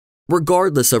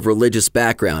Regardless of religious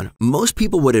background, most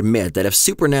people would admit that if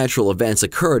supernatural events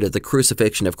occurred at the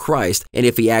crucifixion of Christ and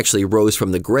if he actually rose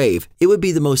from the grave, it would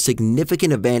be the most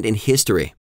significant event in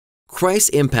history. Christ's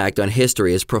impact on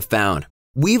history is profound.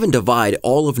 We even divide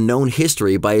all of known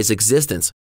history by his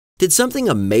existence. Did something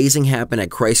amazing happen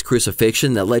at Christ's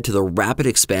crucifixion that led to the rapid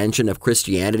expansion of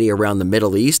Christianity around the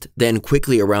Middle East, then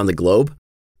quickly around the globe?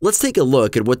 Let's take a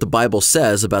look at what the Bible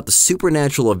says about the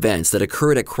supernatural events that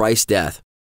occurred at Christ's death.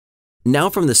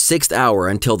 Now from the 6th hour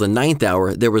until the 9th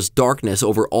hour there was darkness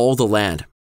over all the land.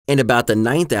 And about the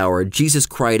 9th hour Jesus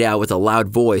cried out with a loud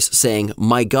voice, saying,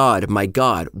 my God,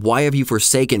 why have you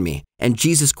forsaken me? And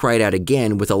Jesus cried out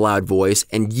again with a loud voice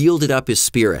and yielded up his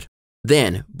spirit.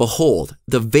 Then, behold,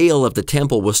 the veil of the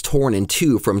temple was torn in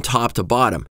two from top to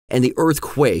bottom, and the earth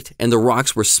quaked, and the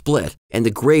rocks were split, and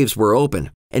the graves were opened.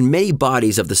 And many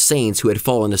bodies of the saints who had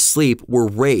fallen asleep were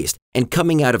raised, and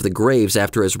coming out of the graves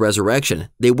after his resurrection,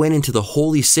 they went into the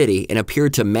holy city and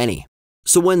appeared to many.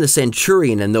 So when the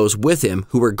centurion and those with him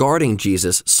who were guarding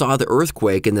Jesus saw the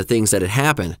earthquake and the things that had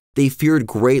happened, they feared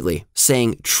greatly,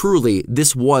 saying, truly,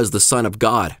 this was the Son of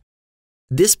God.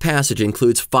 This passage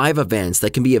includes 5 events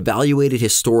that can be evaluated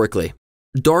historically.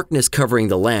 Darkness covering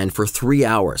the land for 3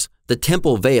 hours, the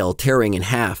temple veil tearing in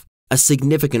half, a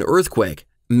significant earthquake,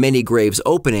 many graves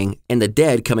opening, and the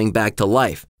dead coming back to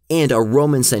life, and a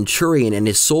Roman centurion and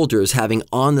his soldiers having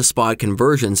on-the-spot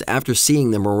conversions after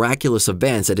seeing the miraculous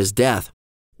events at his death.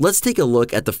 Let's take a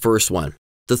look at the first one,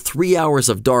 the 3 hours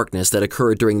of darkness that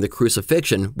occurred during the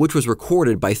crucifixion, which was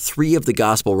recorded by 3 of the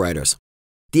gospel writers.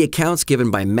 The accounts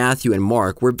given by Matthew and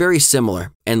Mark were very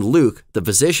similar, and Luke, the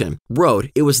physician,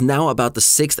 wrote it was now about the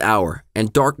 6th hour,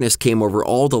 and darkness came over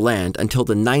all the land until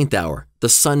the 9th hour, the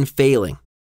sun failing.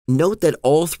 Note that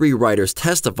all 3 writers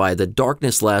testify that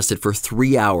darkness lasted for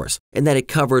 3 hours and that it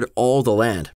covered all the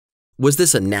land. Was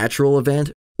this a natural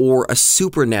event or a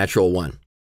supernatural one?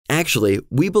 Actually,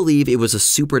 we believe it was a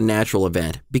supernatural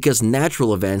event because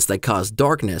natural events that cause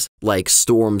darkness, like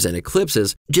storms and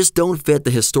eclipses, just don't fit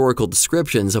the historical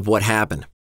descriptions of what happened.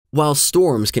 While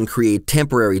storms can create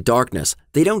temporary darkness,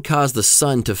 they don't cause the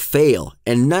sun to fail,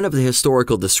 and none of the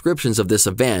historical descriptions of this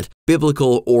event,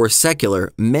 biblical or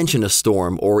secular, mention a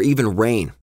storm or even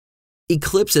rain.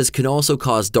 Eclipses can also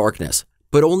cause darkness,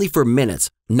 but only for minutes,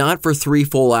 not for 3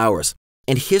 full hours.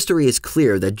 And history is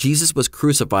clear that Jesus was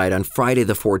crucified on Friday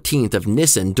the 14th of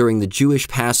Nisan during the Jewish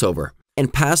Passover,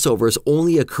 and Passovers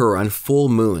only occur on full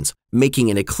moons,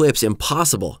 making an eclipse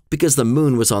impossible because the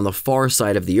moon was on the far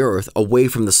side of the earth away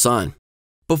from the sun.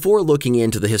 Before looking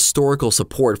into the historical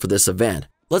support for this event,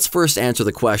 let's first answer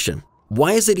the question,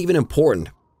 why is it even important?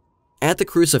 At the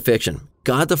crucifixion,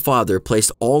 God the Father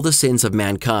placed all the sins of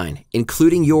mankind,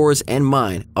 including yours and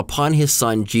mine, upon his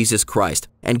Son Jesus Christ,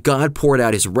 and God poured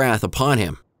out his wrath upon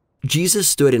him. Jesus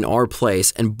stood in our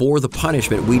place and bore the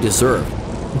punishment we deserve.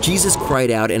 Jesus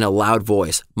cried out in a loud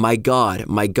voice, my God,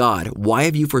 why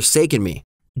have you forsaken me?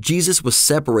 Jesus was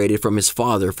separated from his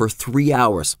Father for 3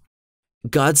 hours.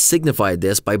 God signified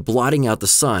this by blotting out the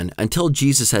sun until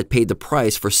Jesus had paid the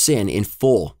price for sin in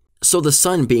full. So the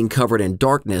sun being covered in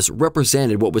darkness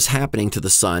represented what was happening to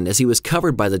the sun as he was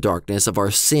covered by the darkness of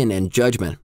our sin and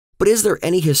judgment. But is there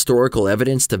any historical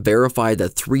evidence to verify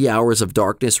that 3 hours of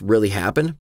darkness really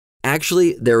happened?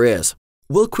 Actually, there is.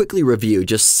 We'll quickly review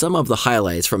just some of the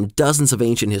highlights from dozens of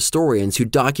ancient historians who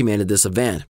documented this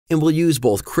event, and we'll use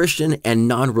both Christian and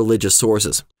non-religious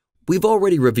sources. We've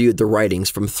already reviewed the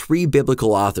writings from 3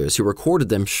 biblical authors who recorded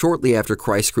them shortly after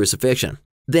Christ's crucifixion.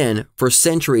 Then, for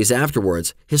centuries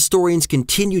afterwards, historians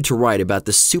continued to write about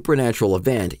this supernatural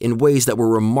event in ways that were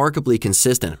remarkably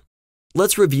consistent.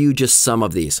 Let's review just some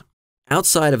of these.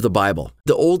 Outside of the Bible,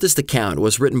 the oldest account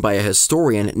was written by a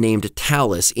historian named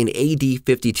Thallus in AD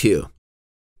 52.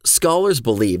 Scholars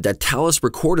believe that Thallus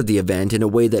recorded the event in a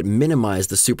way that minimized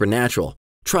the supernatural,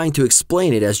 trying to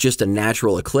explain it as just a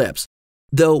natural eclipse.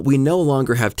 Though we no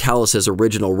longer have Tallus's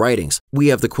original writings, we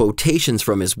have the quotations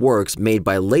from his works made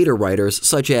by later writers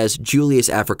such as Julius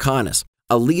Africanus,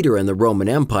 a leader in the Roman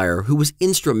Empire who was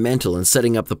instrumental in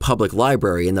setting up the public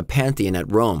library in the Pantheon at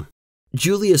Rome.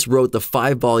 Julius wrote the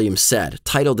 5-volume set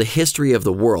titled The History of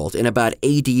the World in about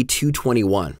AD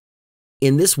 221.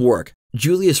 In this work,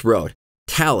 Julius wrote,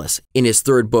 Thallus, in his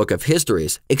 3rd book of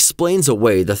Histories, explains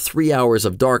away the 3 hours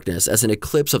of darkness as an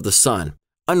eclipse of the sun,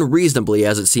 unreasonably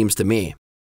as it seems to me.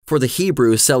 For the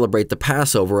Hebrews celebrate the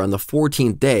Passover on the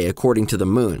 14th day according to the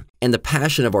moon, and the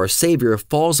Passion of our Savior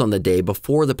falls on the day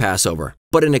before the Passover.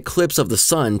 But an eclipse of the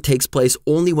sun takes place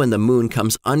only when the moon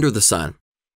comes under the sun.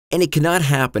 And it cannot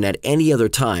happen at any other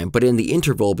time but in the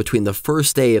interval between the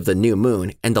first day of the new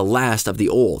moon and the last of the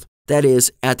old, that is,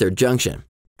 at their junction.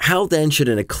 How then should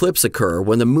an eclipse occur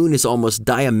when the moon is almost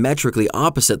diametrically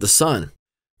opposite the sun?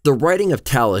 The writing of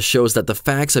Thales shows that the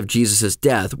facts of Jesus'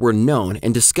 death were known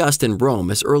and discussed in Rome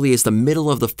as early as the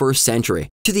middle of the 1st century,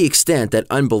 to the extent that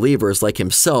unbelievers like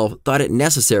himself thought it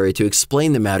necessary to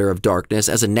explain the matter of darkness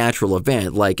as a natural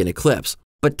event like an eclipse.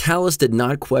 But Thales did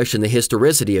not question the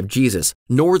historicity of Jesus,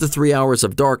 nor the 3 hours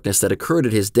of darkness that occurred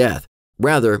at his death.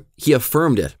 Rather, he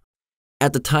affirmed it.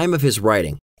 At the time of his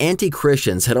writing,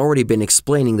 anti-Christians had already been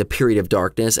explaining the period of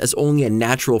darkness as only a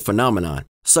natural phenomenon,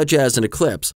 such as an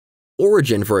eclipse.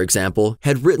 Origen, for example,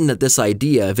 had written that this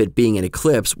idea of it being an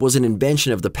eclipse was an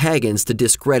invention of the pagans to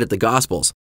discredit the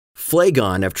Gospels.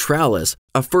 Phlegon of Tralles,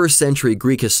 a 1st century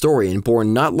Greek historian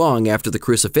born not long after the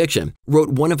Crucifixion, wrote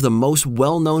one of the most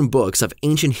well-known books of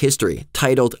ancient history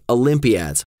titled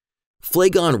Olympiads.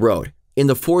 Phlegon wrote, "In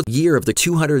the 4th year of the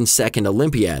 202nd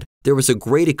Olympiad, there was a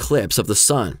great eclipse of the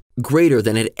sun, greater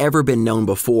than had ever been known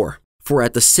before. For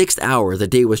at the 6th hour the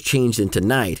day was changed into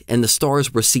night, and the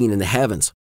stars were seen in the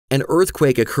heavens. An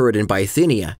earthquake occurred in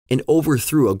Bithynia and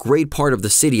overthrew a great part of the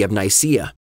city of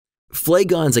Nicaea."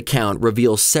 Phlegon's account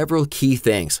reveals several key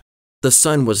things. The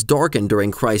sun was darkened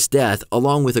during Christ's death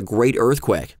along with a great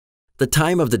earthquake. The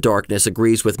time of the darkness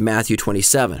agrees with Matthew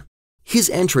 27. His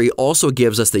entry also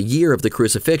gives us the year of the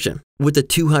crucifixion, with the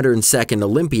 202nd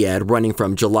Olympiad running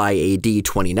from July AD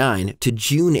 29 to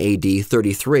June AD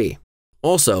 33.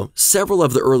 Also, several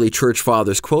of the early church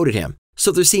fathers quoted him,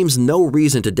 so there seems no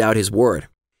reason to doubt his word.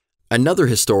 Another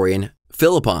historian,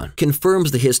 Philippon,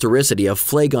 confirms the historicity of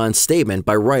Phlegon's statement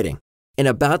by writing, "And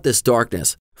about this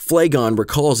darkness, Phlegon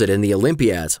recalls it in the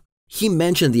Olympiads. He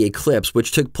mentioned the eclipse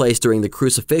which took place during the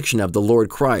crucifixion of the Lord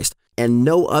Christ, and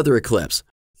no other eclipse.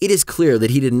 It is clear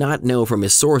that he did not know from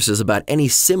his sources about any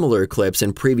similar eclipse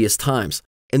in previous times,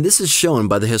 and this is shown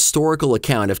by the historical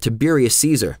account of Tiberius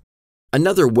Caesar."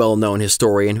 Another well-known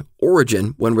historian,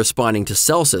 Origen, when responding to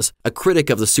Celsus, a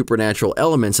critic of the supernatural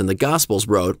elements in the Gospels,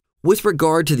 wrote, "With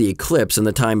regard to the eclipse in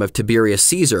the time of Tiberius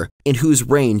Caesar, in whose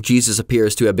reign Jesus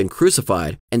appears to have been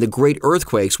crucified, and the great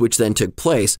earthquakes which then took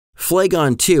place,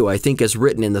 Phlegon too, I think, has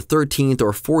written in the 13th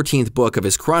or 14th book of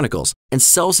his Chronicles, and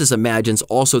Celsus imagines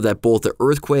also that both the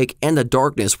earthquake and the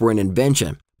darkness were an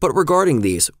invention. But regarding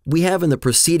these, we have in the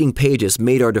preceding pages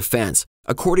made our defense,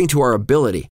 according to our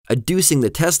ability, adducing the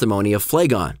testimony of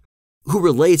Phlegon, who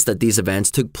relates that these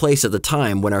events took place at the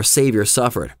time when our Savior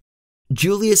suffered."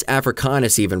 Julius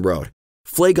Africanus even wrote,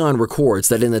 "Phlegon records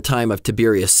that in the time of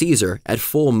Tiberius Caesar, at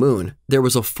full moon, there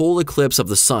was a full eclipse of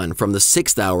the sun from the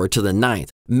 6th hour to the 9th,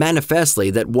 manifestly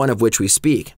that one of which we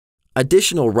speak."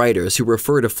 Additional writers who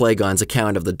refer to Phlegon's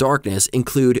account of the darkness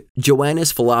include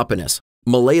Joannes Philoponus,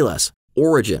 Malalas,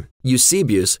 Origen,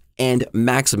 Eusebius, and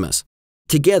Maximus.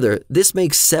 Together, this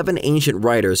makes 7 ancient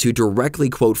writers who directly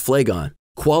quote Phlegon,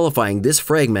 qualifying this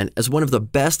fragment as one of the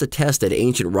best attested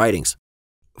ancient writings.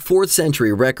 4th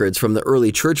century records from the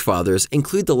early church fathers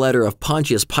include the letter of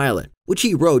Pontius Pilate, which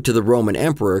he wrote to the Roman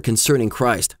emperor concerning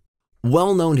Christ.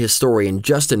 Well-known historian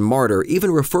Justin Martyr even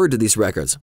referred to these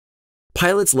records.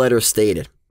 Pilate's letter stated,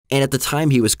 "And at the time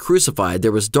he was crucified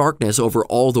there was darkness over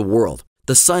all the world,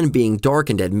 the sun being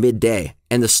darkened at midday,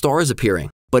 and the stars appearing,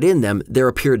 but in them there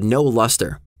appeared no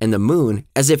luster, and the moon,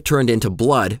 as if turned into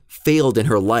blood, failed in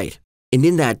her light. And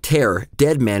in that terror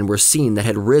dead men were seen that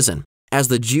had risen, as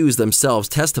the Jews themselves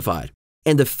testified,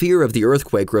 and the fear of the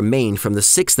earthquake remained from the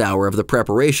 6th hour of the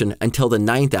preparation until the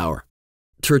 9th hour."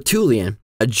 Tertullian,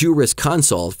 a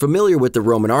jurisconsult familiar with the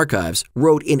Roman archives,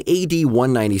 wrote in AD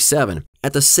 197,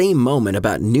 "At the same moment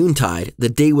about noontide the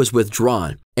day was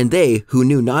withdrawn, and they who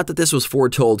knew not that this was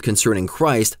foretold concerning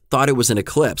Christ thought it was an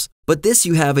eclipse. But this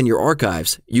you have in your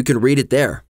archives, you can read it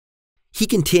there." He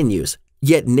continues,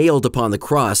 "Yet nailed upon the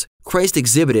cross, Christ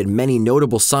exhibited many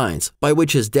notable signs by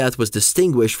which his death was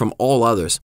distinguished from all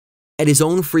others. At his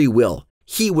own free will,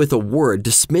 he with a word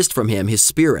dismissed from him his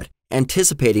spirit,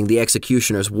 anticipating the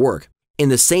executioner's work. In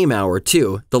the same hour,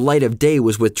 too, the light of day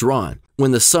was withdrawn,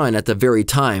 when the sun at the very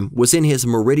time was in his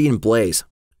meridian blaze."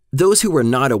 Those who were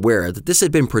not aware that this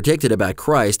had been predicted about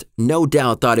Christ no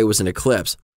doubt thought it was an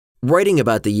eclipse. Writing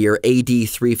about the year AD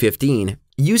 315,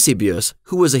 Eusebius,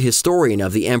 who was a historian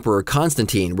of the Emperor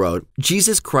Constantine, wrote,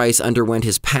 "Jesus Christ underwent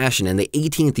his passion in the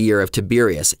 18th year of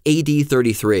Tiberius, AD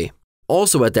 33.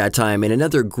 Also at that time, in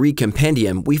another Greek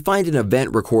compendium, we find an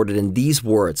event recorded in these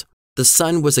words, 'The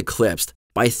sun was eclipsed,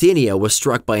 Bithynia was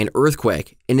struck by an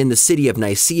earthquake, and in the city of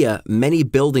Nicaea many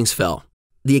buildings fell.'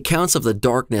 The accounts of the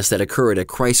darkness that occurred at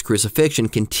Christ's crucifixion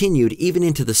continued even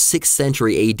into the 6th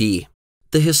century AD.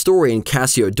 The historian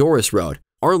Cassiodorus wrote,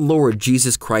 "Our Lord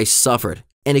Jesus Christ suffered.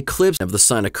 An eclipse of the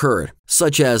sun occurred,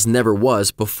 such as never was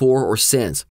before or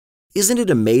since. Isn't it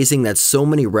amazing that so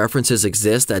many references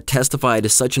exist that testify to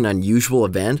such an unusual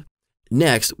event?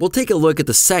 Next, we'll take a look at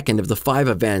the second of the 5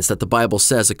 events that the Bible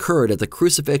says occurred at the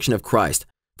crucifixion of Christ,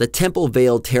 the temple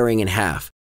veil tearing in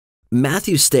half.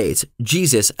 Matthew states,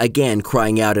 Jesus, again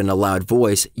crying out in a loud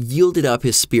voice, yielded up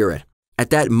his spirit. At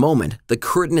that moment, the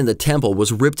curtain in the temple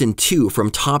was ripped in two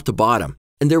from top to bottom,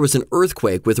 and there was an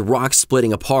earthquake with rocks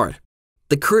splitting apart.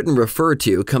 The curtain referred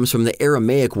to comes from the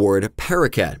Aramaic word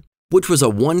paraket, which was a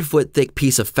 1-foot thick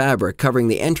piece of fabric covering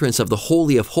the entrance of the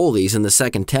Holy of Holies in the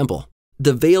Second Temple.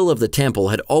 The veil of the temple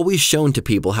had always shown to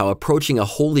people how approaching a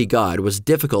holy God was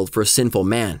difficult for a sinful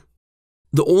man.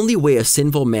 The only way a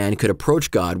sinful man could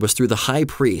approach God was through the high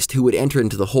priest, who would enter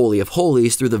into the Holy of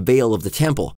Holies through the veil of the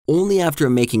temple, only after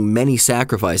making many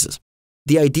sacrifices.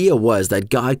 The idea was that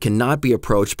God cannot be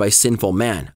approached by sinful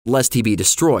man, lest he be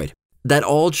destroyed. That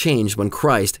all changed when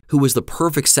Christ, who was the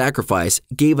perfect sacrifice,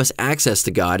 gave us access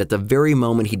to God at the very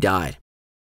moment he died.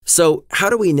 So, how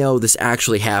do we know this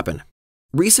actually happened?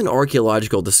 Recent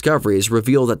archaeological discoveries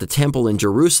reveal that the temple in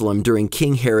Jerusalem during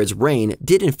King Herod's reign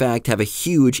did in fact have a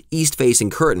huge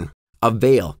east-facing curtain, a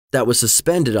veil, that was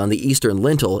suspended on the eastern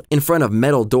lintel in front of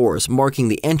metal doors marking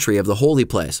the entry of the holy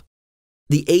place.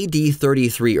 The AD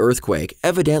 33 earthquake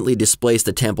evidently displaced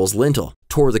the temple's lintel,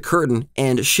 tore the curtain,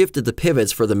 and shifted the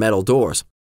pivots for the metal doors.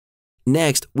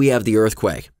 Next, we have the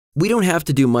earthquake. We don't have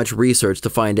to do much research to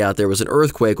find out there was an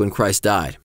earthquake when Christ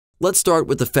died. Let's start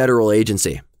with the federal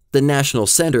agency, the National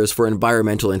Centers for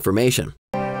Environmental Information.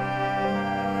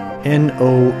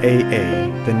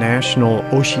 NOAA, the National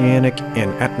Oceanic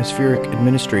and Atmospheric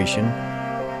Administration,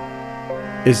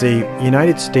 is a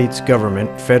United States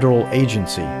government federal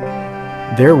agency.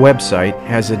 Their website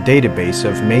has a database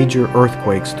of major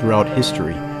earthquakes throughout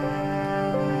history.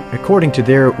 According to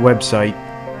their website,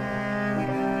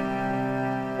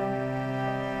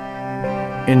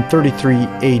 in 33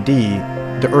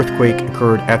 AD, the earthquake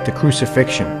occurred at the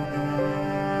Crucifixion.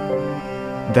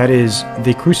 That is,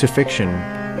 the crucifixion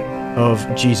of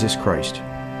Jesus Christ.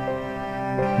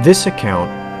 This account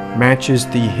matches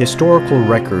the historical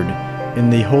record in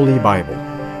the Holy Bible.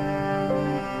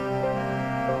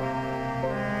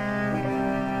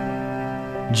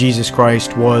 Jesus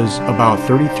Christ was about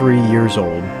 33 years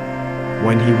old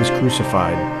when he was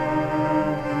crucified.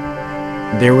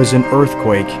 There was an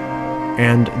earthquake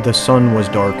and the sun was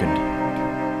darkened.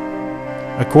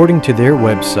 According to their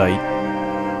website,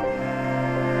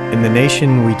 in the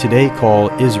nation we today call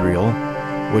Israel,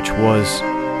 which was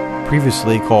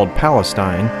previously called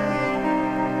Palestine,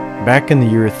 back in the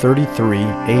year 33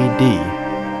 AD,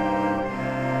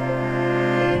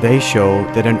 they show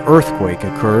that an earthquake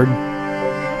occurred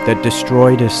that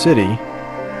destroyed a city,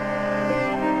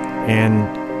 and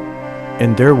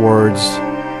in their words,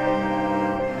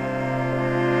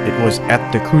 it was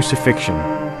at the crucifixion.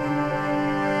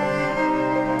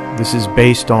 This is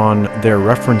based on their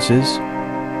references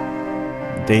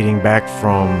dating back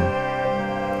from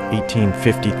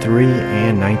 1853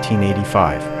 and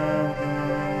 1985.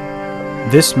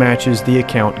 This matches the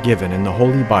account given in the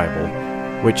Holy Bible,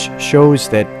 which shows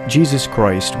that Jesus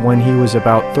Christ, when he was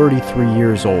about 33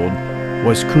 years old,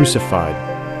 was crucified.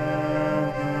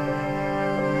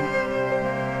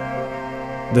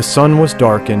 The sun was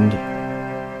darkened,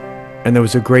 and there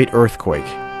was a great earthquake.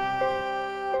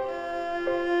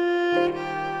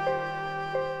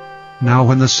 Now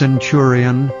when the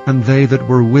centurion and they that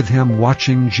were with him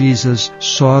watching Jesus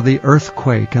saw the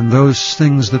earthquake and those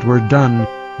things that were done,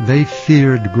 they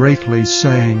feared greatly,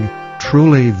 saying,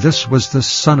 Truly this was the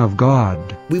Son of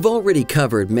God. We've already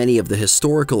covered many of the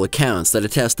historical accounts that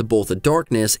attest to both the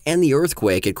darkness and the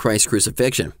earthquake at Christ's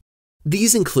crucifixion.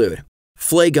 These include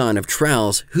Phlegon of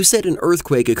Tralles, who said an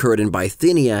earthquake occurred in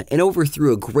Bithynia and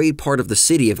overthrew a great part of the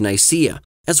city of Nicaea,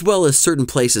 as well as certain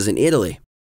places in Italy.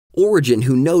 Origen,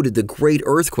 who noted the great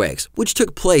earthquakes, which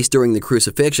took place during the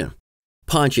crucifixion.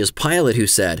 Pontius Pilate, who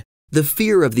said, the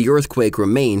fear of the earthquake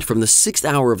remained from the 6th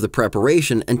hour of the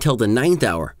preparation until the 9th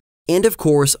hour. And of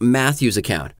course, Matthew's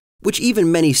account, which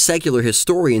even many secular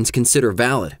historians consider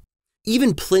valid.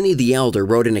 Even Pliny the Elder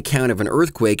wrote an account of an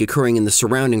earthquake occurring in the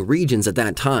surrounding regions at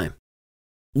that time.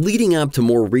 Leading up to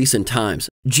more recent times,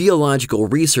 geological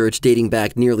research dating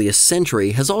back nearly a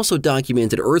century has also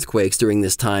documented earthquakes during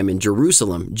this time in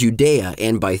Jerusalem, Judea,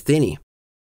 and Bithynia.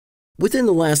 Within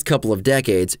the last couple of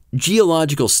decades,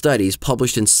 geological studies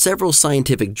published in several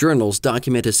scientific journals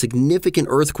document a significant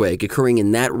earthquake occurring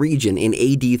in that region in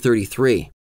AD 33.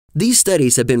 These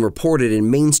studies have been reported in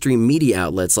mainstream media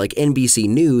outlets like NBC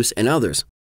News and others.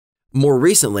 More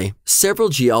recently, several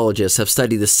geologists have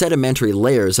studied the sedimentary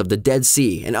layers of the Dead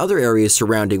Sea and other areas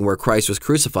surrounding where Christ was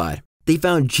crucified, They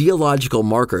found geological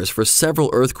markers for several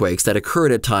earthquakes that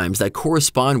occurred at times that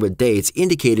correspond with dates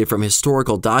indicated from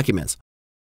historical documents.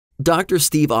 Dr.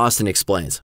 Steve Austin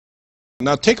explains.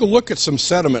 Now take a look at some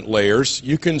sediment layers.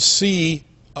 You can see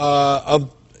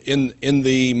in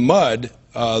the mud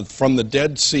from the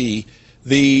Dead Sea,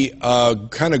 the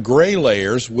kind of gray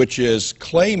layers, which is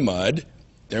clay mud.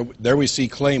 There we see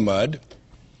clay mud.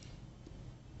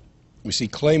 We see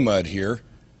clay mud here.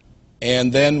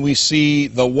 And then we see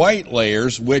the white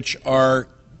layers, which are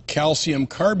calcium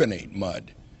carbonate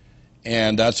mud.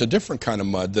 And that's a different kind of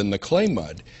mud than the clay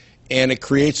mud. And it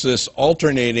creates this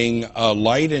alternating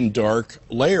light and dark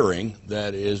layering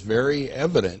that is very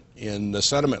evident in the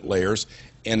sediment layers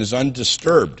and is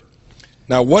undisturbed.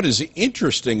 Now, what is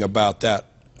interesting about that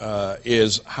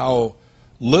is how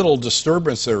little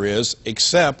disturbance there is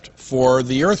except for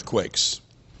the earthquakes.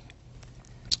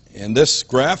 And this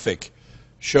graphic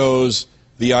shows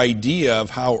the idea of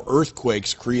how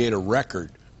earthquakes create a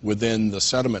record within the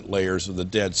sediment layers of the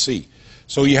Dead Sea.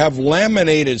 So you have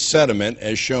laminated sediment,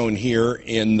 as shown here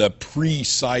in the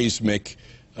pre-seismic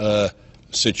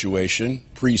situation,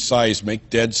 pre-seismic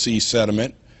Dead Sea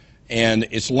sediment, and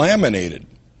it's laminated.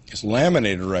 It's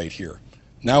laminated right here.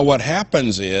 Now what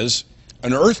happens is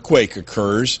an earthquake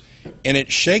occurs, and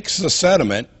it shakes the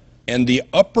sediment, and the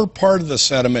upper part of the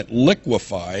sediment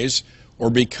liquefies or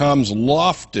becomes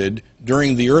lofted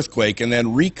during the earthquake and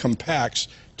then recompacts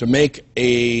to make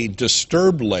a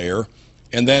disturbed layer,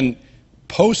 and then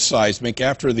post-seismic,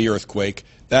 after the earthquake,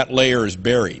 that layer is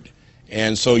buried.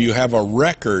 And so you have a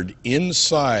record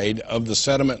inside of the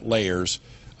sediment layers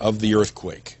of the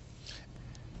earthquake.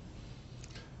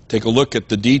 Take a look at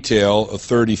the detail of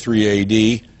 33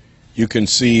 AD. You can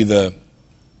see the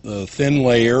thin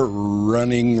layer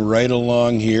running right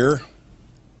along here.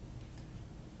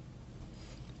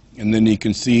 And then you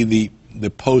can see the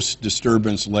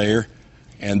post-disturbance layer.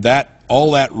 And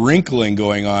all that wrinkling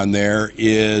going on there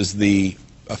is the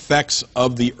effects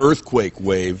of the earthquake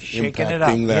wave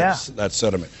impacting that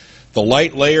sediment. The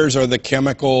light layers are the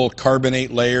chemical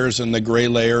carbonate layers, and the gray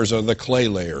layers are the clay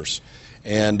layers.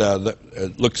 And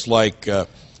it looks like an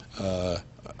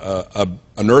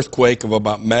earthquake of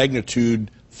about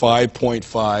magnitude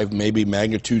 5.5, maybe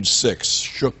magnitude 6,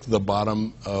 shook the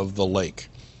bottom of the lake.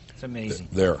 It's amazing.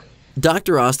 There.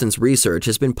 Dr. Austin's research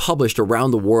has been published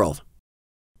around the world.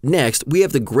 Next, we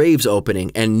have the graves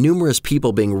opening and numerous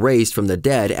people being raised from the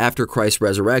dead after Christ's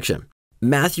resurrection.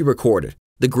 Matthew recorded,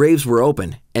 "The graves were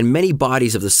opened, and many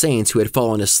bodies of the saints who had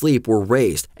fallen asleep were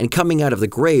raised, and coming out of the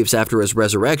graves after his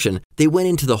resurrection, they went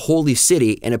into the holy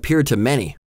city and appeared to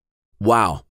many."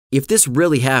 Wow. If this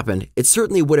really happened, it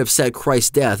certainly would have set Christ's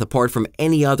death apart from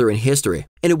any other in history,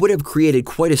 and it would have created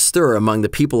quite a stir among the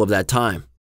people of that time.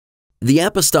 The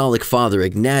Apostolic Father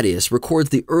Ignatius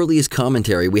records the earliest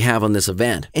commentary we have on this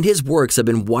event, and his works have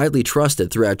been widely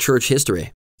trusted throughout church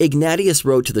history. Ignatius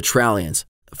wrote to the Trallians,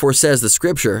 "For says the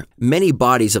Scripture, many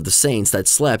bodies of the saints that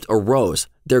slept arose,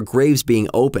 their graves being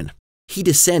open. He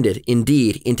descended,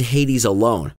 indeed, into Hades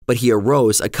alone, but he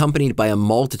arose accompanied by a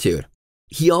multitude."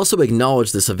 He also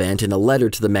acknowledged this event in a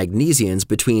letter to the Magnesians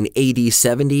between AD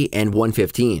 70 and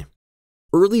 115.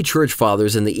 Early church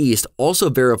fathers in the East also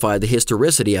verified the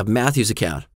historicity of Matthew's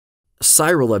account.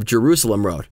 Cyril of Jerusalem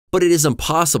wrote, "But it is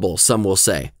impossible, some will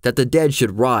say, that the dead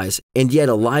should rise, and yet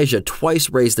Elijah twice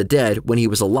raised the dead when he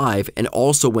was alive and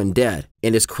also when dead.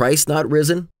 And is Christ not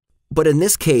risen? But in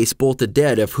this case both the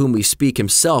dead of whom we speak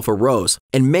himself arose,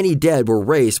 and many dead were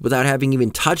raised without having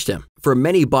even touched him. For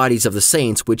many bodies of the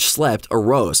saints which slept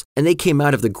arose, and they came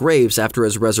out of the graves after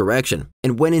his resurrection,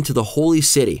 and went into the holy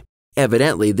city,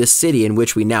 evidently this city in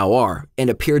which we now are, and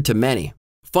appeared to many."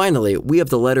 Finally, we have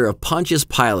the letter of Pontius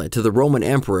Pilate to the Roman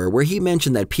emperor where he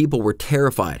mentioned that people were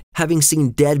terrified, having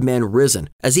seen dead men risen,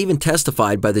 as even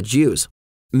testified by the Jews.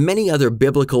 Many other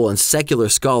biblical and secular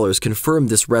scholars confirmed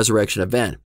this resurrection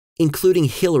event, including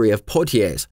Hilary of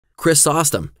Poitiers,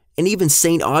 Chrysostom, and even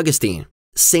St. Augustine,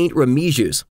 St.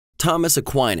 Remigius, Thomas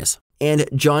Aquinas, and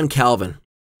John Calvin.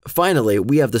 Finally,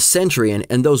 we have the centurion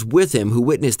and those with him who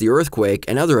witnessed the earthquake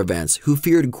and other events, who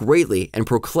feared greatly and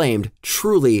proclaimed,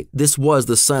 "Truly, this was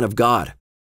the Son of God."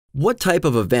 What type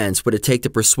of events would it take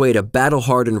to persuade a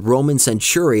battle-hardened Roman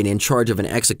centurion in charge of an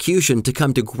execution to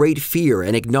come to great fear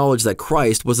and acknowledge that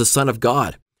Christ was the Son of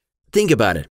God? Think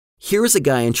about it. Here is a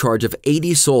guy in charge of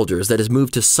 80 soldiers that is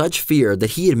moved to such fear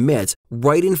that he admits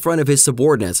right in front of his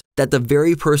subordinates that the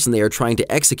very person they are trying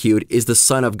to execute is the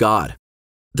Son of God.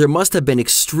 There must have been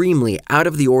extremely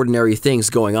out-of-the-ordinary things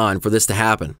going on for this to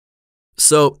happen.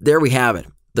 So there we have it.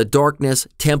 The darkness,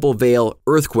 temple veil,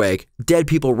 earthquake, dead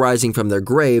people rising from their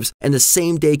graves, and the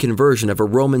same-day conversion of a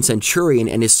Roman centurion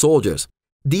and his soldiers.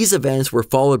 These events were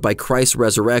followed by Christ's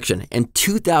resurrection and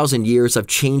 2,000 years of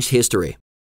changed history.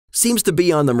 Seems to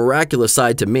be on the miraculous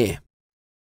side to me.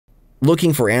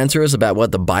 Looking for answers about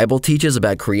what the Bible teaches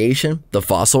about creation, the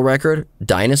fossil record,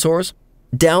 dinosaurs?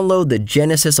 Download the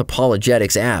Genesis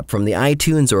Apologetics app from the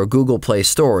iTunes or Google Play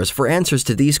stores for answers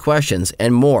to these questions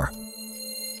and more.